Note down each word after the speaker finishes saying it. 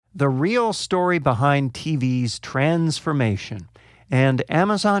The real story behind TV's transformation, and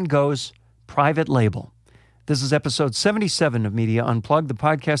Amazon goes private label. This is episode 77 of Media Unplugged, the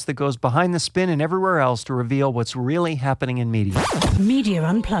podcast that goes behind the spin and everywhere else to reveal what's really happening in media. Media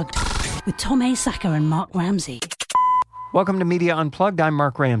Unplugged with Tom Asacker and Mark Ramsey. Welcome to Media Unplugged. I'm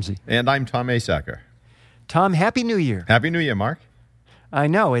Mark Ramsey. And I'm Tom Asacker. Tom, Happy New Year. Happy New Year, Mark. I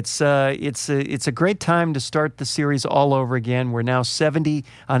know. It's a great time to start the series all over again. We're now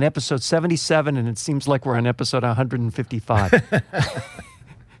on episode 77, and it seems like we're on episode 155.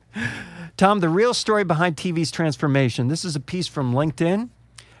 Tom, the real story behind TV's transformation. This is a piece from LinkedIn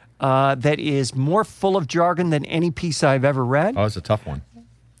that is more full of jargon than any piece I've ever read. Oh, it's a tough one.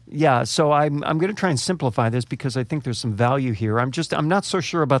 Yeah, so I'm going to try and simplify this because I think there's some value here. I'm not so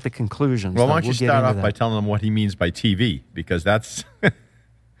sure about the conclusions. Well, why don't you start off by telling them what he means by TV, because that's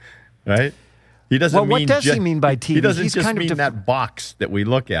right. He doesn't. Well, what does he mean by TV? He doesn't just mean that box that we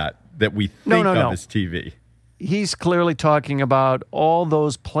look at that we think of as TV. He's clearly talking about all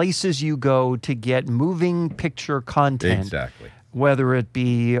those places you go to get moving picture content. Exactly. Whether it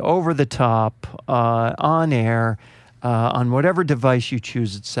be over the top, on air, on whatever device you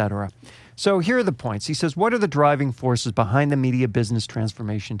choose, etc. So here are the points. He says, what are the driving forces behind the media business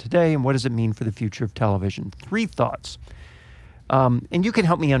transformation today, and what does it mean for the future of television? 3 thoughts. And you can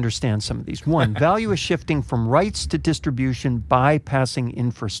help me understand some of these. 1, value is shifting from rights to distribution, bypassing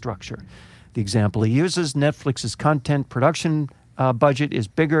infrastructure. The example he uses, Netflix's content production budget is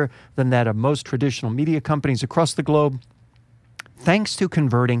bigger than that of most traditional media companies across the globe, thanks to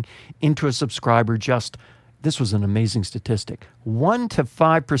converting into a subscriber this was an amazing statistic, 1 to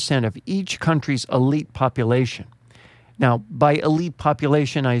 5% of each country's elite population. Now, by elite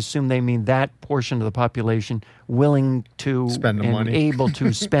population, I assume they mean that portion of the population willing to spend the and money. able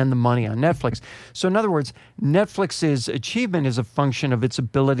to spend the money on Netflix. So in other words, Netflix's achievement is a function of its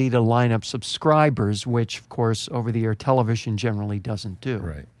ability to line up subscribers, which, of course, over-the-air television generally doesn't do.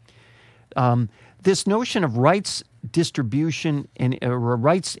 Right. This notion of rights distribution and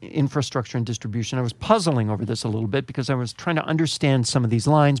rights infrastructure and distribution, I was puzzling over this a little bit because I was trying to understand some of these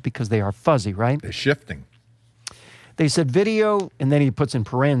lines because they are fuzzy, right? They're shifting. They said video, and then he puts in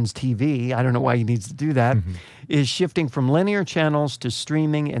parens TV, I don't know why he needs to do that, is shifting from linear channels to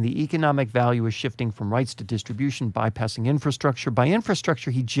streaming, and the economic value is shifting from rights to distribution, bypassing infrastructure. By infrastructure,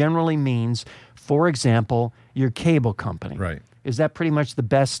 he generally means, for example, your cable company. Right. Is that pretty much the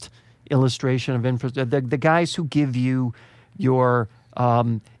best illustration of infrastructure? The guys who give you your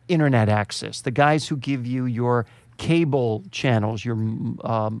internet access, the guys who give you your cable channels, your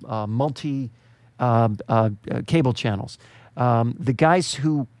cable channels, the guys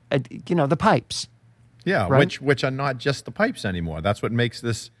who, the pipes. Yeah, right? which are not just the pipes anymore. That's what makes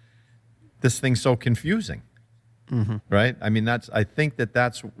this thing so confusing, right? I mean, I think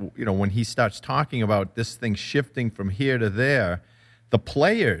that's when he starts talking about this thing shifting from here to there, the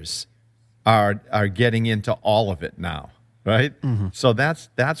players are getting into all of it now, right? So that's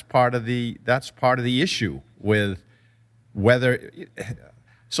part of the issue with whether.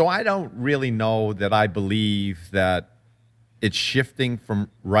 So I don't really know that I believe that it's shifting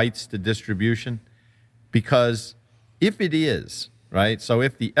from rights to distribution, because if it is, right, so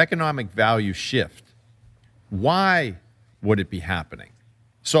if the economic value shift, why would it be happening?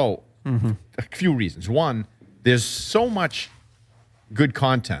 So a few reasons. 1, there's so much good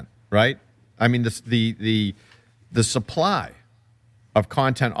content, right? I mean, the supply of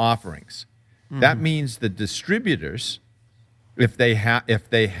content offerings, that means the distributors, if they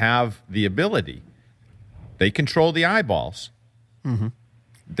have the ability, they control the eyeballs.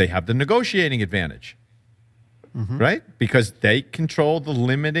 They have the negotiating advantage, right? Because they control the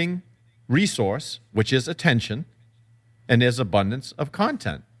limiting resource, which is attention, and there's abundance of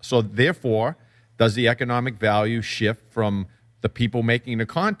content. So therefore, does the economic value shift from the people making the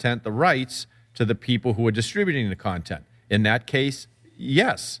content, the rights, to the people who are distributing the content? In that case,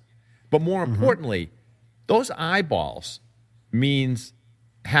 yes. But more importantly, those eyeballs means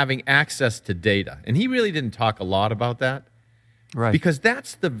having access to data. And he really didn't talk a lot about that. Right. Because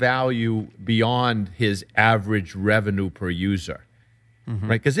that's the value beyond his average revenue per user.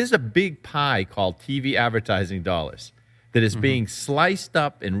 Right? Because there's a big pie called TV advertising dollars that is being sliced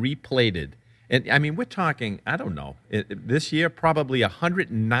up and replated. And I mean, we're talking, I don't know, this year probably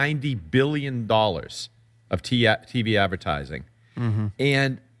 $190 billion of TV advertising.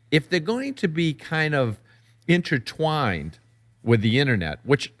 And if they're going to be kind of intertwined with the internet,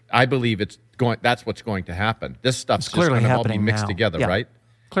 which I believe that's what's going to happen. This stuff's just going to all be mixed together, right?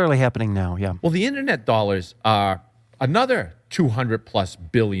 Clearly happening now, yeah. Well, the internet dollars are another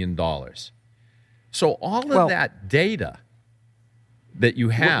 $200+ billion. So all of that data that you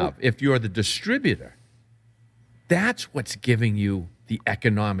have if you're the distributor. That's what's giving you the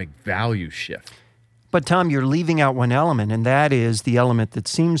economic value shift. But, Tom, you're leaving out one element, and that is the element that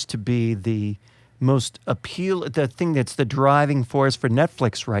seems to be the most the thing that's the driving force for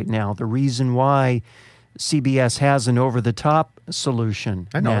Netflix right now, the reason why CBS has an over-the-top solution.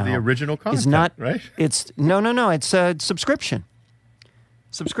 I know, now the original content, is not, right? It's it's a subscription.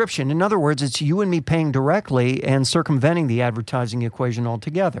 Subscription. In other words, it's you and me paying directly and circumventing the advertising equation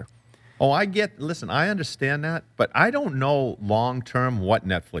altogether. Oh, listen, I understand that, but I don't know long-term what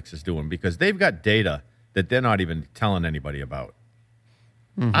Netflix is doing because they've got data that they're not even telling anybody about.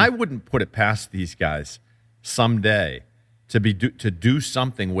 Mm-hmm. I wouldn't put it past these guys someday to do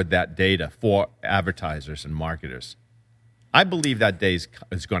something with that data for advertisers and marketers. I believe that day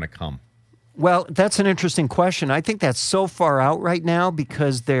is going to come. Well, that's an interesting question. I think that's so far out right now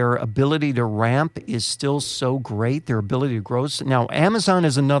because their ability to ramp is still so great. Their ability to grow. Now, Amazon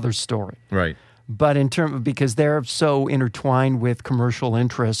is another story. Right. But because they're so intertwined with commercial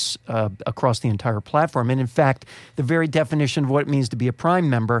interests across the entire platform. And in fact, the very definition of what it means to be a Prime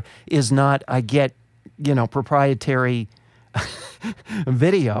member is not I get, proprietary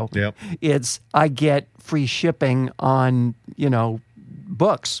video. Yep. It's I get free shipping on,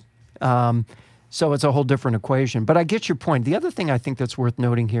 books. So it's a whole different equation. But I get your point. The other thing I think that's worth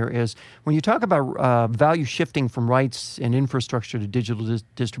noting here is when you talk about value shifting from rights and infrastructure to digital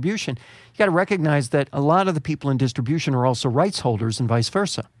distribution, you got to recognize that a lot of the people in distribution are also rights holders and vice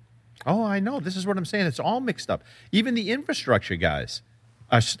versa. Oh, I know. This is what I'm saying. It's all mixed up. Even the infrastructure guys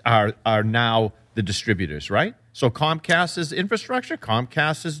are now the distributors, right? So Comcast is infrastructure,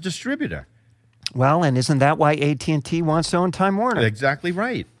 Comcast is distributor. Well, and isn't that why AT&T wants to own Time Warner? Exactly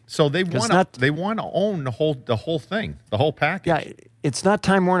right. So they want to own the whole thing, the whole package. Yeah, it's not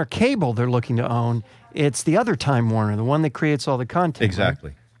Time Warner Cable they're looking to own. It's the other Time Warner, the one that creates all the content. Exactly.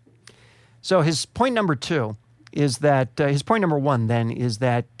 Right? So his point number one is that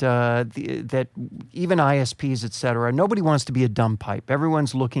that even ISPs, et cetera, nobody wants to be a dumb pipe.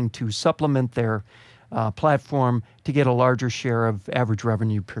 Everyone's looking to supplement their platform to get a larger share of average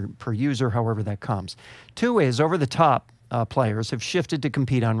revenue per user, however that comes. Two is over-the-top players have shifted to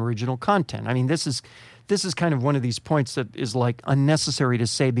compete on original content. I mean, this is kind of one of these points that is like unnecessary to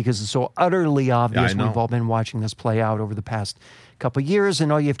say because it's so utterly obvious. We've all been watching this play out over the past couple of years,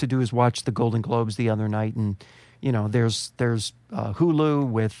 and all you have to do is watch the Golden Globes the other night, and there's Hulu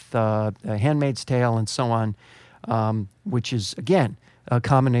with Handmaid's Tale and so on, which is again a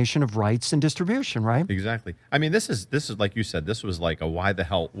combination of rights and distribution, right? Exactly. I mean, this is like you said. This was like a why the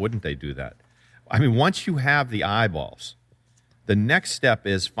hell wouldn't they do that? I mean, once you have the eyeballs, the next step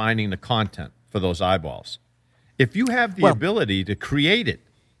is finding the content for those eyeballs. If you have the ability to create it,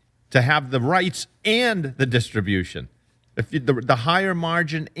 to have the rights and the distribution, the higher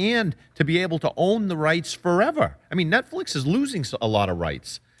margin, and to be able to own the rights forever. I mean, Netflix is losing a lot of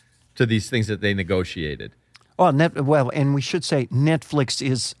rights to these things that they negotiated. And we should say Netflix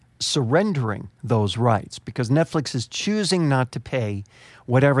is surrendering those rights because Netflix is choosing not to pay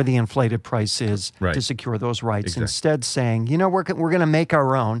whatever the inflated price is to secure those rights. Exactly. Instead saying, we're going to make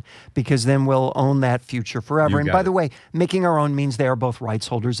our own because then we'll own that future forever. And by the way, making our own means they are both rights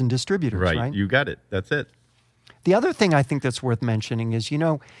holders and distributors, right? You got it. That's it. The other thing I think that's worth mentioning is,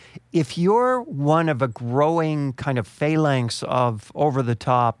 if you're one of a growing kind of phalanx of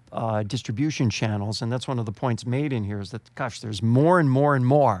over-the-top distribution channels, and that's one of the points made in here is that, gosh, there's more and more and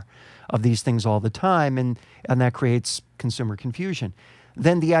more of these things all the time, and that creates consumer confusion.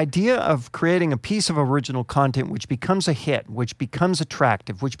 Then the idea of creating a piece of original content which becomes a hit, which becomes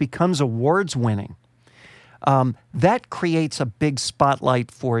attractive, which becomes awards-winning, that creates a big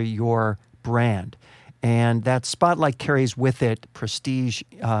spotlight for your brand. And that spotlight carries with it prestige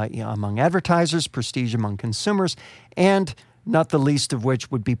among advertisers, prestige among consumers, and not the least of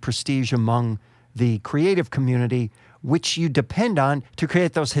which would be prestige among the creative community, which you depend on to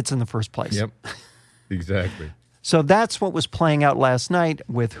create those hits in the first place. Yep, exactly. So that's what was playing out last night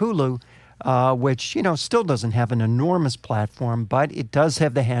with Hulu, which, still doesn't have an enormous platform, but it does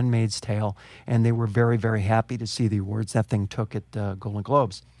have The Handmaid's Tale, and they were very, very happy to see the awards that thing took at Golden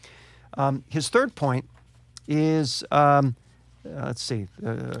Globes. His third point is, let's see.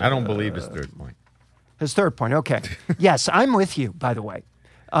 I don't believe his third point. His third point, okay. Yes, I'm with you, by the way.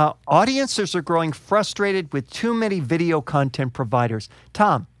 Audiences are growing frustrated with too many video content providers.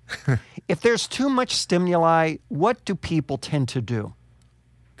 Tom, if there's too much stimuli, what do people tend to do?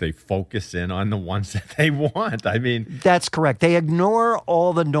 they focus in on the ones that they want. I mean, That's correct. They ignore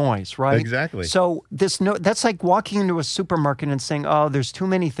all the noise, right? Exactly. So that's like walking into a supermarket and saying, "Oh, there's too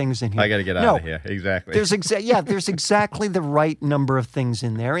many things in here. I got to get out of here." Exactly. There's exactly the right number of things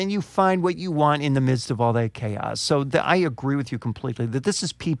in there, and you find what you want in the midst of all that chaos. So I agree with you completely that this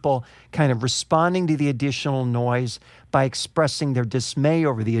is people kind of responding to the additional noise by expressing their dismay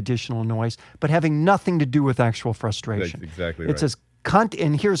over the additional noise, but having nothing to do with actual frustration. That's exactly It right. says,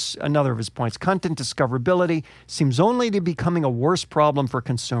 and here's another of his points. Content discoverability seems only to be becoming a worse problem for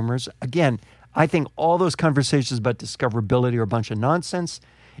consumers. Again, I think all those conversations about discoverability are a bunch of nonsense.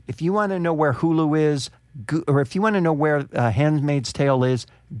 If you want to know where Hulu is, or if you want to know where Handmaid's Tale is,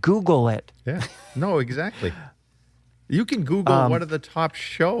 Google it. Yeah. No, exactly. You can Google what are the top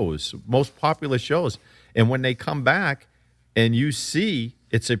shows, most popular shows. And when they come back and you see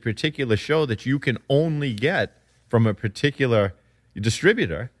it's a particular show that you can only get from a particular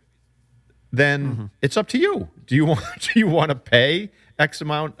distributor, then it's up to you. Do you want to pay X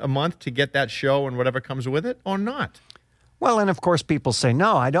amount a month to get that show and whatever comes with it or not? Well, and of course, people say,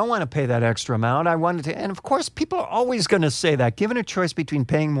 no, I don't want to pay that extra amount. I wanted to. And of course, people are always going to say that. Given a choice between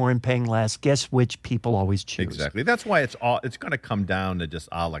paying more and paying less, guess which people always choose? Exactly. That's why it's going to come down to just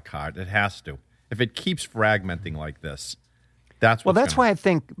a la carte. It has to. If it keeps fragmenting like this, that's why I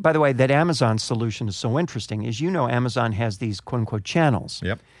think, by the way, that Amazon's solution is so interesting. As you know, Amazon has these quote unquote channels.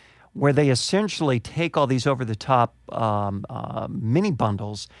 Yep. Where they essentially take all these over-the-top mini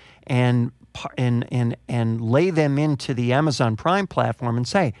bundles and lay them into the Amazon Prime platform and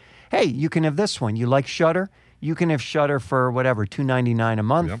say, hey, you can have this one. You like Shudder? You can have Shudder for whatever, $2.99 a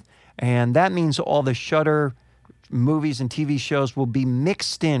month. Yep. And that means all the Shudder movies and TV shows will be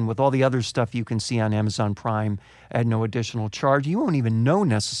mixed in with all the other stuff you can see on Amazon Prime at no additional charge. You won't even know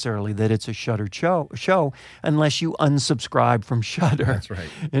necessarily that it's a Shudder show unless you unsubscribe from Shudder. That's right.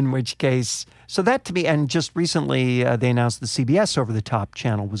 In which case, so that to me, and just recently they announced the CBS over-the-top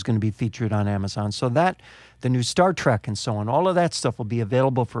channel was going to be featured on Amazon. So that, the new Star Trek and so on, all of that stuff will be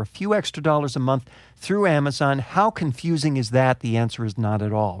available for a few extra dollars a month through Amazon. How confusing is that? The answer is not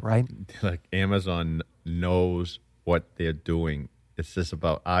at all, right? Like Amazon knows what they're doing. It's just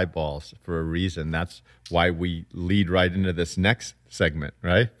about eyeballs for a reason. That's why we lead right into this next segment,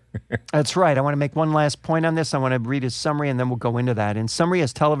 right? That's right. I want to make one last point on this. I want to read his summary, and then we'll go into that. In summary,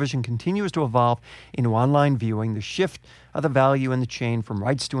 as television continues to evolve into online viewing, the shift of the value in the chain from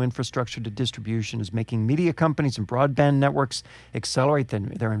rights to infrastructure to distribution is making media companies and broadband networks accelerate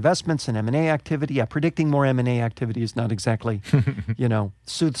their investments in M&A activity. Yeah, predicting more M&A activity is not exactly,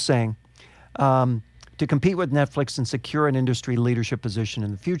 soothsaying. To compete with Netflix and secure an industry leadership position in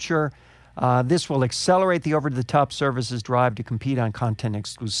the future. This will accelerate the over-the-top services drive to compete on content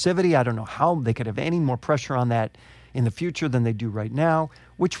exclusivity. I don't know how they could have any more pressure on that in the future than they do right now,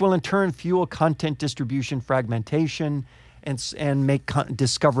 which will in turn fuel content distribution fragmentation and make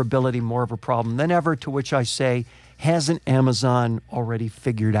discoverability more of a problem than ever, to which I say, hasn't Amazon already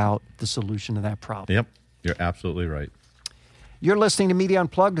figured out the solution to that problem? Yep, you're absolutely right. You're listening to Media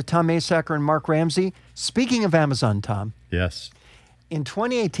Unplugged with Tom Masacker and Mark Ramsey. Speaking of Amazon, Tom. Yes. In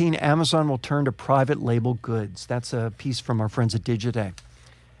 2018, Amazon will turn to private label goods. That's a piece from our friends at Digiday.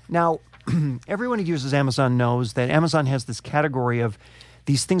 Now, everyone who uses Amazon knows that Amazon has this category of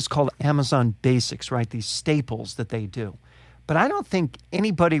these things called Amazon Basics, right? These staples that they do. But I don't think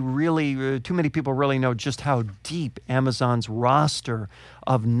anybody really, too many people really know just how deep Amazon's roster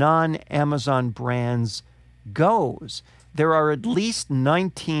of non-Amazon brands goes. There are at least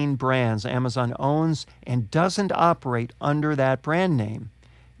 19 brands Amazon owns and doesn't operate under that brand name.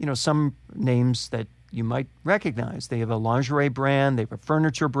 Some names that you might recognize. They have a lingerie brand. They have a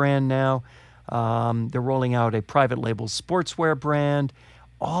furniture brand now. They're rolling out a private label sportswear brand.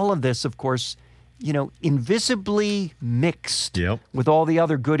 All of this, of course, invisibly mixed with all the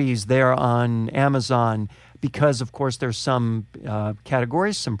other goodies there on Amazon because, of course, there's some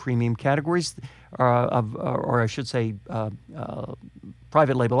categories, some premium categories, or I should say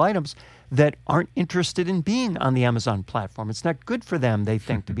private label items that aren't interested in being on the Amazon platform. It's not good for them, they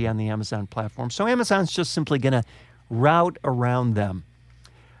think, to be on the Amazon platform. So Amazon's just simply going to route around them.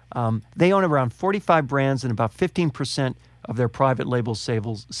 They own around 45 brands, and about 15% of their private label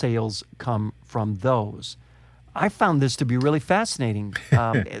sales come from those. I found this to be really fascinating.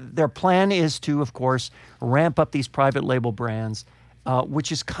 Their plan is to, of course, ramp up these private label brands,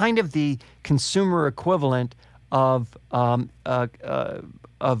 which is kind of the consumer equivalent of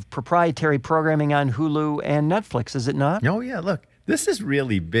proprietary programming on Hulu and Netflix, is it not? Oh, yeah. Look, this is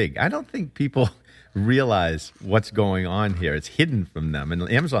really big. I don't think people realize what's going on here. It's hidden from them, and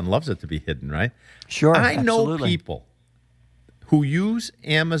Amazon loves it to be hidden, right? Sure, I know absolutely. people who use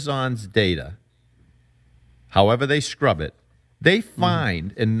Amazon's data, however they scrub it, they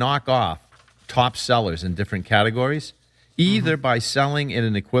find and knock off top sellers in different categories, either by selling in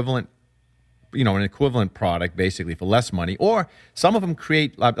an equivalent product basically for less money, or some of them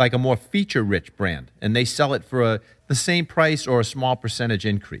create like a more feature-rich brand, and they sell it for the same price or a small percentage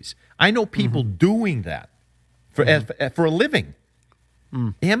increase. I know people doing that for a living.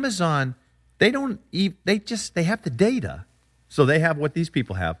 Amazon, they have the data, so they have what these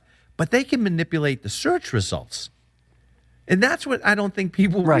people have, but they can manipulate the search results. And that's what I don't think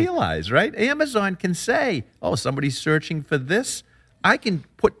people realize, right? Amazon can say, oh, somebody's searching for this. I can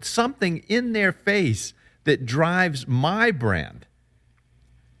put something in their face that drives my brand.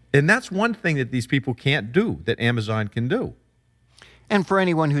 And that's one thing that these people can't do that Amazon can do. And for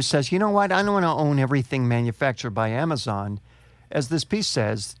anyone who says, you know what, I don't want to own everything manufactured by Amazon, as this piece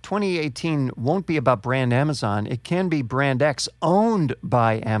says, 2018 won't be about brand Amazon. It can be brand X owned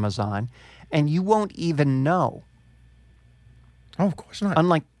by Amazon, and you won't even know. Oh, of course not.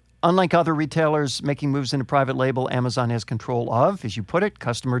 Unlike other retailers making moves into private label, Amazon has control of, as you put it,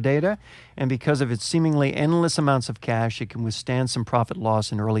 customer data. And because of its seemingly endless amounts of cash, it can withstand some profit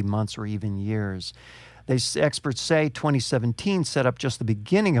loss in early months or even years. Experts say 2017 set up just the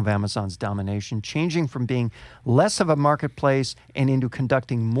beginning of Amazon's domination, changing from being less of a marketplace and into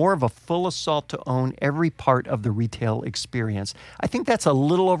conducting more of a full assault to own every part of the retail experience. I think that's a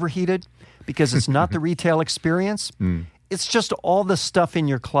little overheated because it's not the retail experience. It's just all the stuff in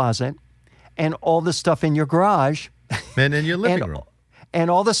your closet and all the stuff in your garage. And in your living room. And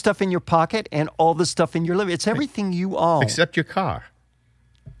all the stuff in your pocket and all the stuff in your living room. It's everything you own. Except your car.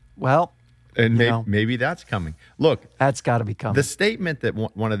 Well, and maybe that's coming. Look. That's got to be coming. The statement that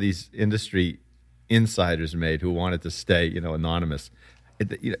one of these industry insiders made who wanted to stay, anonymous.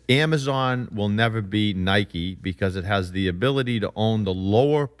 Amazon will never be Nike because it has the ability to own the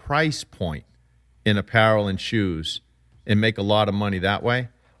lower price point in apparel and shoes and make a lot of money that way.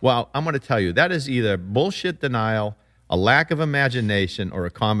 Well, I'm going to tell you, that is either bullshit denial, a lack of imagination, or a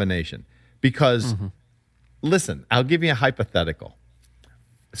combination. Because, listen, I'll give you a hypothetical.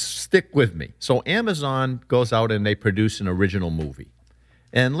 Stick with me. So Amazon goes out and they produce an original movie.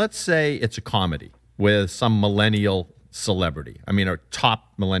 And let's say it's a comedy with some millennial celebrity. Or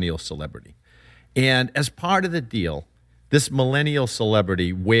top millennial celebrity. And as part of the deal, this millennial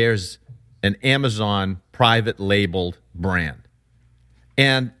celebrity wears an Amazon private labeled brand.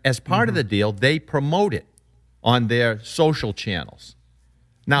 And as part of the deal, they promote it on their social channels.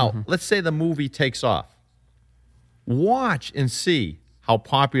 Now, let's say the movie takes off. Watch and see how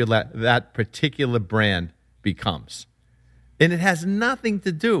popular that particular brand becomes. And it has nothing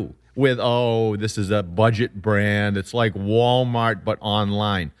to do with, this is a budget brand. It's like Walmart, but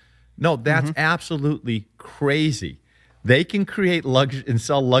online. No, that's absolutely crazy. They can create luxury and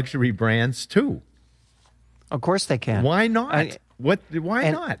sell luxury brands too. Of course they can. Why not?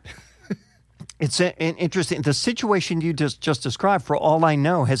 Why not? It's interesting. The situation you just described, for all I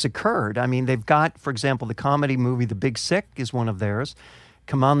know, has occurred. They've got, for example, the comedy movie The Big Sick is one of theirs.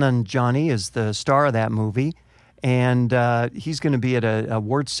 Kamal Nanjiani is the star of that movie. And he's going to be at a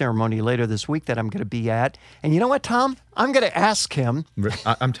awards ceremony later this week that I'm going to be at. And you know what, Tom? I'm going to ask him.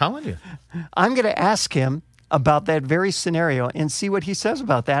 I'm telling you. I'm going to ask him about that very scenario and see what he says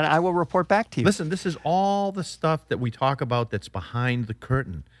about that. I will report back to you. Listen, this is all the stuff that we talk about that's behind the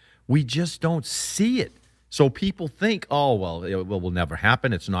curtain. We just don't see it. So people think, it will never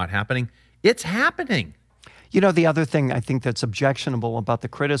happen. It's not happening. It's happening. The other thing I think that's objectionable about the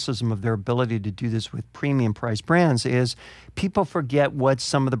criticism of their ability to do this with premium price brands is people forget what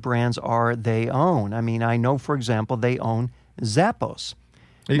some of the brands are they own. I know, for example, they own Zappos.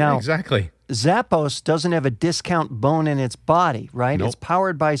 Now, exactly. Zappos doesn't have a discount bone in its body, right? Nope. It's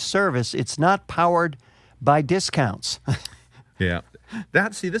powered by service. It's not powered by discounts. Yeah.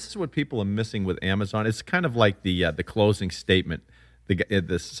 This is what people are missing with Amazon. It's kind of like the closing statement.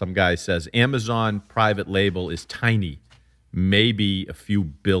 Some guy says, Amazon private label is tiny, maybe a few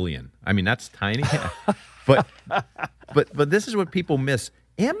billion. That's tiny. but this is what people miss.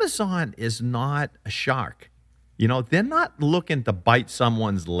 Amazon is not a shark. They're not looking to bite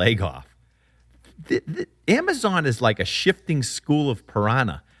someone's leg off. Amazon is like a shifting school of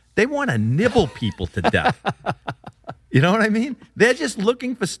piranha. They want to nibble people to death. You know what I mean? They're just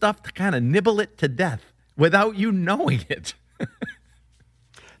looking for stuff to kind of nibble it to death without you knowing it.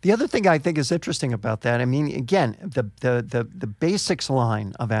 The other thing I think is interesting about that, again, the basics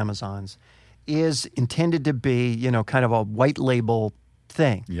line of Amazon's is intended to be, kind of a white label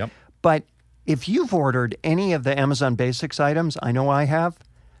thing. Yep. But if you've ordered any of the Amazon Basics items, I know I have,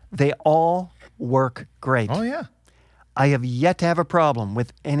 they all work great. Oh, yeah. I have yet to have a problem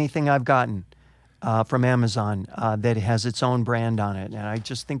with anything I've gotten from Amazon that has its own brand on it. And I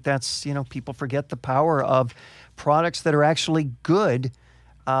just think that's, people forget the power of products that are actually good,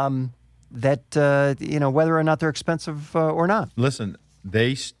 whether or not they're expensive or not. Listen,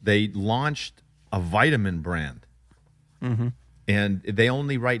 they launched a vitamin brand. Mm-hmm. And they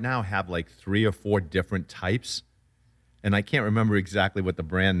only right now have like 3 or 4 different types. And I can't remember exactly what the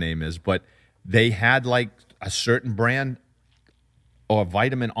brand name is, but they had like a certain brand or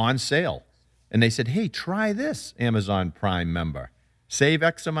vitamin on sale. And they said, hey, try this, Amazon Prime member. Save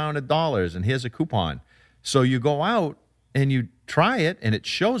X amount of dollars, and here's a coupon. So you go out and you try it, and it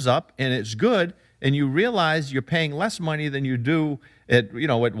shows up, and it's good, and you realize you're paying less money than you do at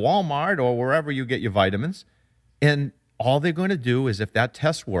Walmart or wherever you get your vitamins. And all they're going to do is, if that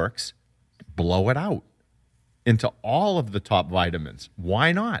test works, blow it out into all of the top vitamins.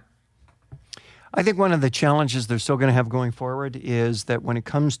 Why not? I think one of the challenges they're still going to have going forward is that when it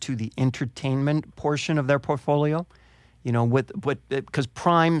comes to the entertainment portion of their portfolio, because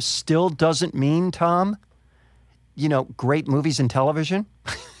Prime still doesn't mean, Tom, great movies and television.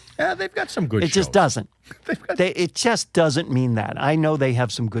 Yeah, they've got some good shows. It just doesn't. It just doesn't mean that. I know they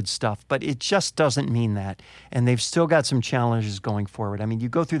have some good stuff, but it just doesn't mean that. And they've still got some challenges going forward. I mean, you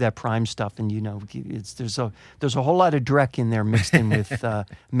go through that Prime stuff, and there's a whole lot of Drek in there mixed in with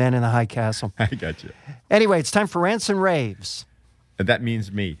Men in the High Castle. I got you. Anyway, it's time for Rants and Raves. That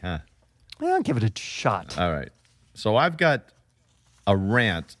means me, huh? Well, give it a shot. All right. So I've got a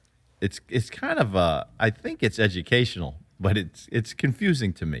rant. It's kind of I think it's educational, but it's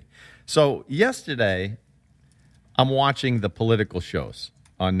confusing to me. So yesterday, I'm watching the political shows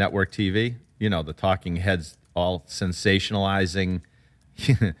on network TV. The talking heads all sensationalizing,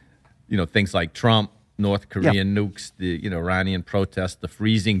 things like Trump, North Korean nukes, the Iranian protest, the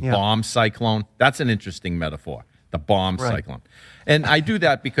freezing bomb cyclone. That's an interesting metaphor, the bomb cyclone. And I do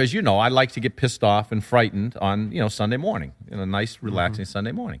that because, I like to get pissed off and frightened on, Sunday morning, a nice, relaxing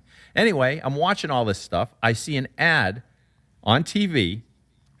Sunday morning. Anyway, I'm watching all this stuff. I see an ad on TV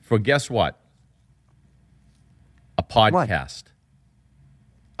for, guess what? A podcast.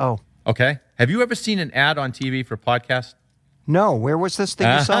 What? Oh. Okay. Have you ever seen an ad on TV for podcast? No. Where was this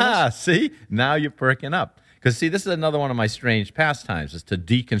thing you saw this? See? Now you're perking up. Because, see, this is another one of my strange pastimes, is to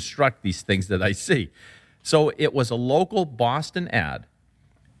deconstruct these things that I see. So it was a local Boston ad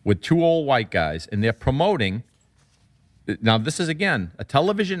with 2 old white guys, and they're promoting. Now, this is, again, a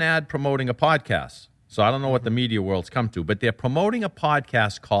television ad promoting a podcast. So I don't know what the media world's come to, but they're promoting a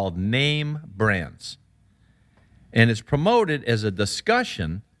podcast called Name Brands. And it's promoted as a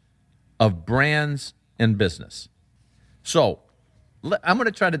discussion of brands and business. So I'm going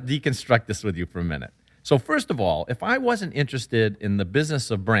to try to deconstruct this with you for a minute. So first of all, if I wasn't interested in the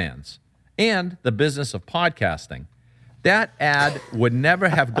business of brands and the business of podcasting, that ad would never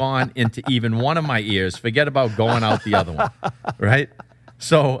have gone into even one of my ears. Forget about going out the other one, right?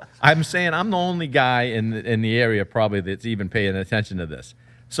 So I'm saying I'm the only guy in the area probably that's even paying attention to this.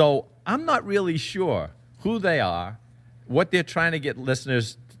 So I'm not really sure who they are, what they're trying to get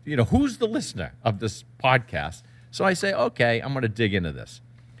listeners, who's the listener of this podcast. So I say, okay, I'm going to dig into this.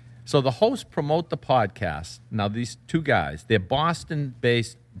 So the hosts promote the podcast. Now, these 2 guys, they're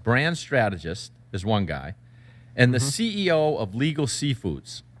Boston-based brand strategist is one guy, and the CEO of Legal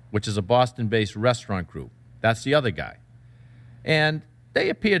Seafoods, which is a Boston-based restaurant group. That's the other guy. And they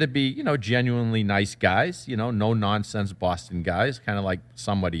appear to be, genuinely nice guys, no-nonsense Boston guys, kind of like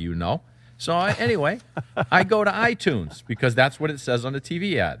somebody So anyway, I go to iTunes because that's what it says on the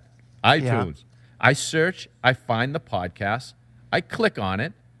TV ad. iTunes. Yeah. I search, I find the podcast, I click on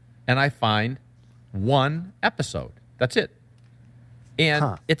it, and I find 1 episode. That's it.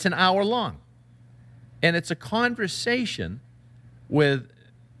 And it's an hour long. And it's a conversation with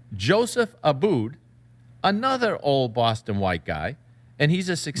Joseph Abboud, another old Boston white guy, and he's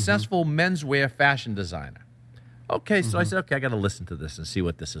a successful menswear fashion designer. Okay, so I said, okay, I got to listen to this and see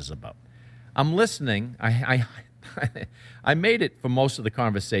what this is about. I'm listening. I made it for most of the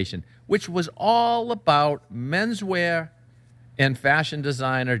conversation, which was all about menswear and fashion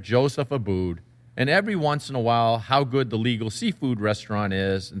designer Joseph Abboud, and every once in a while, how good the Legal Seafood restaurant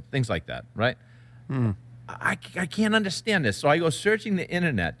is, and things like that, right? I can't understand this. So I go searching the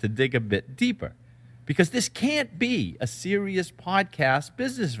internet to dig a bit deeper, because this can't be a serious podcast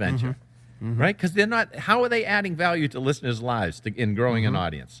business venture, right? Because they're not, how are they adding value to listeners' lives in growing an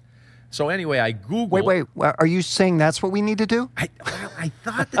audience? So anyway, I Googled. Wait. Are you saying that's what we need to do? I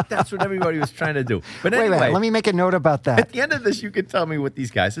thought that's what everybody was trying to do. But anyway. Wait, let me make a note about that. At the end of this, you can tell me what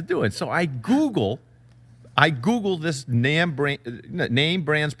these guys are doing. So I Google this Name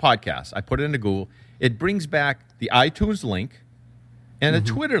Brands podcast. I put it into Google, it brings back the iTunes link and a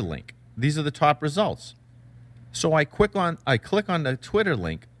Twitter link. These are the top results. So I click on the Twitter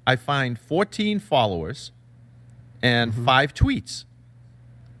link. I find 14 followers and 5 tweets.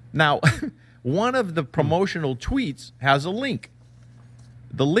 Now, one of the promotional tweets has a link.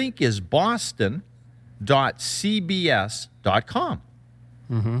 The link is boston.cbs.com.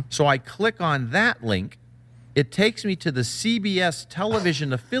 So I click on that link. It takes me to the CBS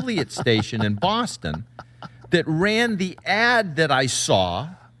television affiliate station in Boston that ran the ad that I saw.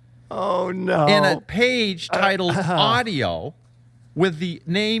 Oh, no. In a page titled Audio with the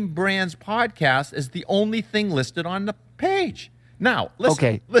Name Brands podcast as the only thing listed on the page. Now,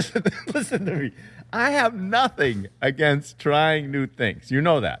 listen to me. I have nothing against trying new things. You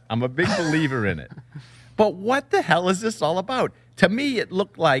know that. I'm a big believer in it. But what the hell is this all about? To me, it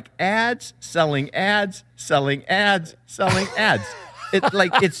looked like ads, selling ads, selling ads, selling ads.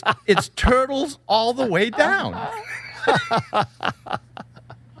 It's turtles all the way down.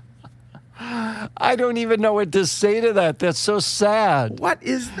 I don't even know what to say to that. That's so sad. What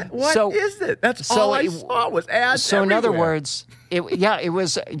is that? What is it? That's all I saw was ads. So everywhere. in other words, it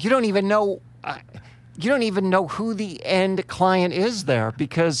was. You don't even know. You don't even know who the end client is there,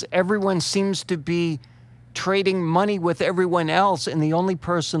 because everyone seems to be trading money with everyone else, and the only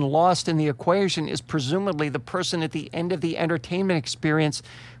person lost in the equation is presumably the person at the end of the entertainment experience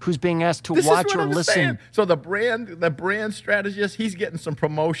who's being asked to watch or listen. Saying. So the brand strategist, he's getting some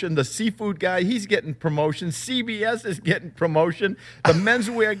promotion. The seafood guy, he's getting promotion. CBS is getting promotion. The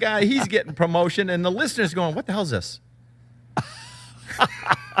menswear guy, he's getting promotion. And the listener's going, what the hell is this?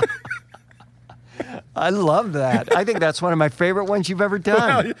 I love that. I think that's one of my favorite ones you've ever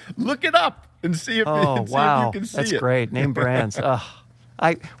done. Well, look it up and see if, wow. if you can see That's it. great. Name brands.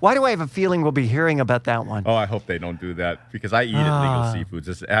 Why do I have a feeling we'll be hearing about that one? Oh, I hope they don't do that, because I eat at Legal Seafoods.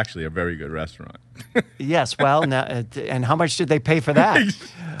 It's actually a very good restaurant. Yes, well, now, and how much did they pay for that?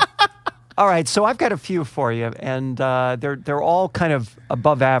 All right, so I've got a few for you, and they're all kind of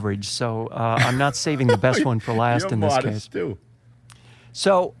above average, so I'm not saving the best one for last You're in this modest case. Too.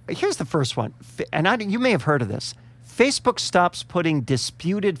 So here's the first one, and you may have heard of this. Facebook stops putting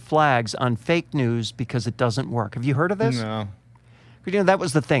disputed flags on fake news because it doesn't work. Have you heard of this? No. That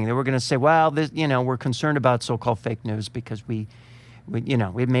was the thing. They were going to say, well, we're concerned about so-called fake news because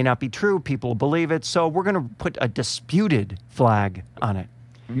it may not be true. People will believe it. So we're going to put a disputed flag on it.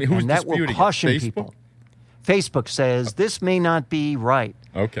 I mean, who's and that will disputing caution it? Facebook? people. Facebook says this may not be right.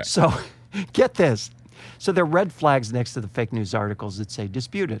 Okay. So get this. So there are red flags next to the fake news articles that say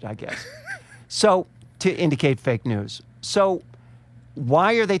disputed, I guess. So to indicate fake news. So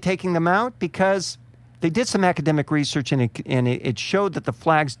why are they taking them out? Because they did some academic research and it showed that the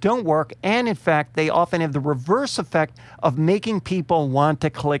flags don't work. And in fact, they often have the reverse effect of making people want to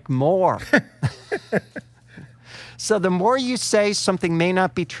click more. So the more you say something may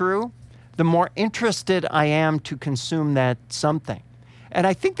not be true, the more interested I am to consume that something. And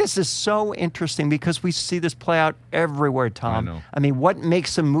I think this is so interesting because we see this play out everywhere, Tom. I know. I mean, what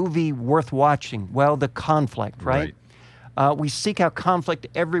makes a movie worth watching? Well, the conflict, right? We seek out conflict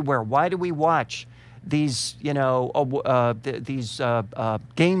everywhere. Why do we watch these,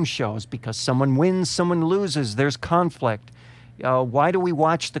 game shows? Because someone wins, someone loses. There's conflict. Why do we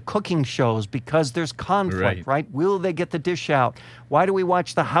watch the cooking shows? Because there's conflict, right? Will they get the dish out? Why do we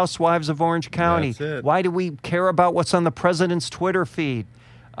watch the Housewives of Orange County? That's it. Why do we care about what's on the president's Twitter feed?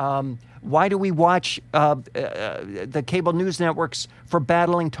 Why do we watch the cable news networks for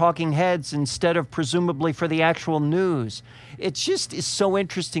battling talking heads instead of presumably for the actual news? It just is so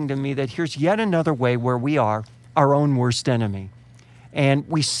interesting to me that here's yet another way where we are our own worst enemy. And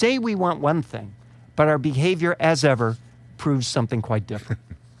we say we want one thing, but our behavior, as ever, proves something quite different.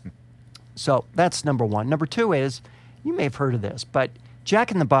 So that's number one. Number two is, you may have heard of this, but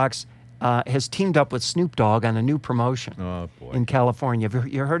Jack in the Box has teamed up with Snoop Dogg on a new promotion in California. Have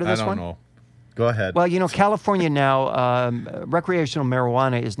you heard of this one? I don't know. Go ahead. Well, California now, recreational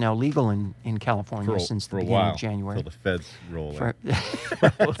marijuana is now legal in California since the beginning of January. Until the feds roll in.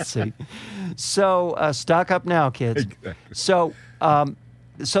 We'll see. So stock up now, kids. Exactly. So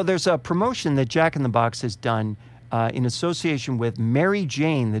there's a promotion that Jack in the Box has done in association with Mary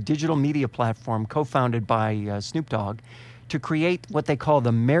Jane, the digital media platform co-founded by Snoop Dogg, to create what they call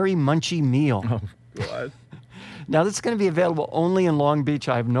the Mary Munchie Meal. Oh, God. Now, this is going to be available only in Long Beach.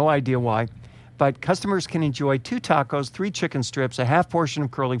 I have no idea why. But customers can enjoy 2 tacos, 3 chicken strips, a half portion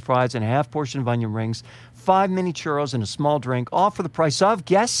of curly fries, and a half portion of onion rings, 5 mini churros, and a small drink, all for the price of,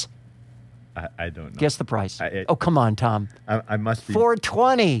 guess? I don't know. Guess the price. Oh, come on, Tom. I must be.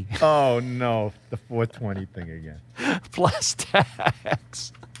 $4.20. Oh, no. The $4.20 thing again. Plus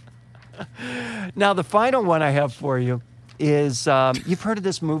tax. Now, the final one I have for you is you've heard of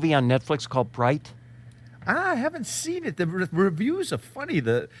this movie on Netflix called Bright? I haven't seen it. The reviews are funny.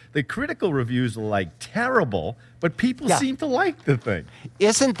 The critical reviews are like terrible, but people seem to like the thing.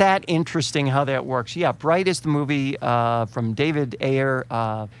 Isn't that interesting how that works? Yeah, Bright is the movie from David Ayer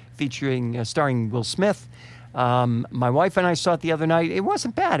starring Will Smith. My wife and I saw it the other night. It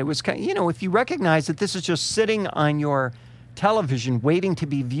wasn't bad. It was kind of, if you recognize that this is just sitting on your television waiting to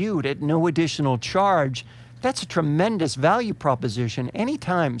be viewed at no additional charge, that's a tremendous value proposition.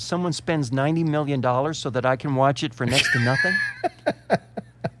 Anytime someone spends $90 million so that I can watch it for next to nothing,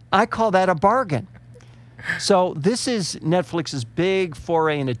 I call that a bargain. So this is Netflix's big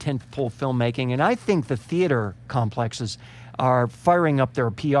foray into tentpole filmmaking, and I think the theater complexes are firing up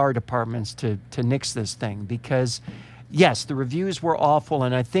their PR departments to nix this thing because, yes, the reviews were awful,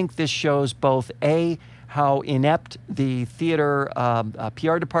 and I think this shows both, A, how inept the theater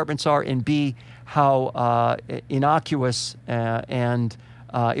PR departments are, and B, how innocuous and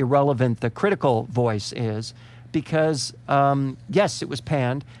irrelevant the critical voice is. Because, yes, it was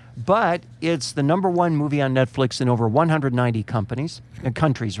panned, but it's the number one movie on Netflix in over 190 countries,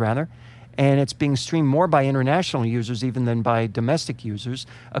 and it's being streamed more by international users even than by domestic users.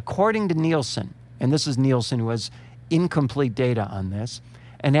 According to Nielsen, and this is Nielsen who has incomplete data on this,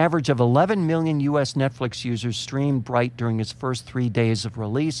 an average of 11 million U.S. Netflix users streamed Bright during its first 3 days of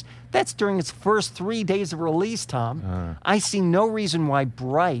release. That's during its first 3 days of release, Tom. I see no reason why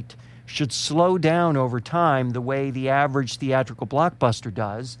Bright should slow down over time the way the average theatrical blockbuster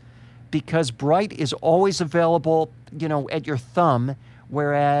does, because Bright is always available, at your thumb,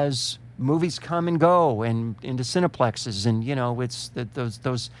 whereas movies come and go and into cineplexes, and it's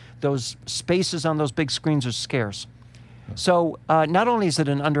those spaces on those big screens are scarce. So not only is it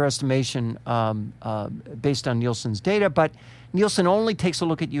an underestimation based on Nielsen's data, but Nielsen only takes a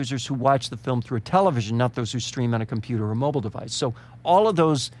look at users who watch the film through a television, not those who stream on a computer or mobile device. So all of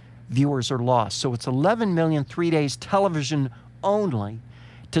those viewers are lost. So it's 11 million 3 days television only,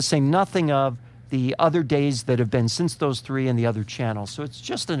 to say nothing of the other days that have been since those three and the other channels. So it's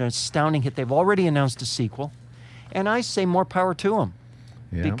just an astounding hit. They've already announced a sequel, and I say more power to them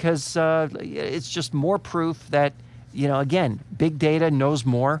because it's just more proof that, again, big data knows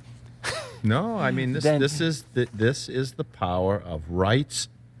more. No, I mean this is the power of rights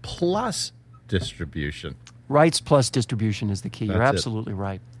plus distribution. Rights plus distribution is the key. You're absolutely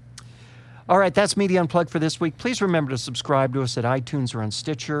right. All right, that's Media Unplugged for this week. Please remember to subscribe to us at iTunes or on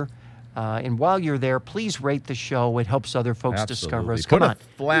Stitcher. And while you're there, please rate the show. It helps other folks discover us. Put a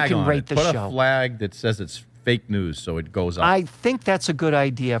flag on it. Put a flag that says it's fake news so it goes up. I think that's a good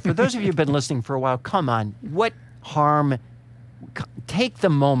idea. For those of you who've been listening for a while, come on. What harm? Take the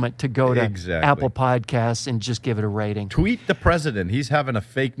moment to go to Apple Podcasts and just give it a rating. Tweet the president. He's having a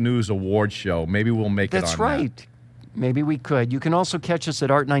fake news award show. Maybe we'll make it on that. That's right. Maybe we could. You can also catch us at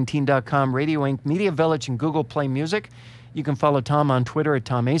art19.com, Radio Inc., Media Village, and Google Play Music. You can follow Tom on Twitter at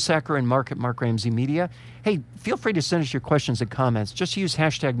Tom Asacker and Mark at Mark Ramsey Media. Hey, feel free to send us your questions and comments. Just use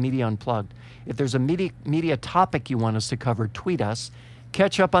hashtag Media Unplugged. If there's a media topic you want us to cover, tweet us.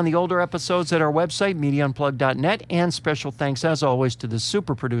 Catch up on the older episodes at our website, MediaUnplugged.net. And special thanks, as always, to the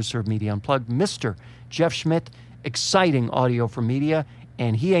super producer of Media Unplugged, Mr. Jeff Schmidt. Exciting audio for media,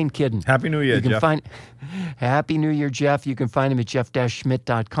 and he ain't kidding. Happy New Year, Jeff. Happy New Year, Jeff. You can find him at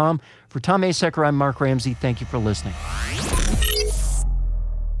jeff-schmidt.com. For Tom Asacker, I'm Mark Ramsey. Thank you for listening.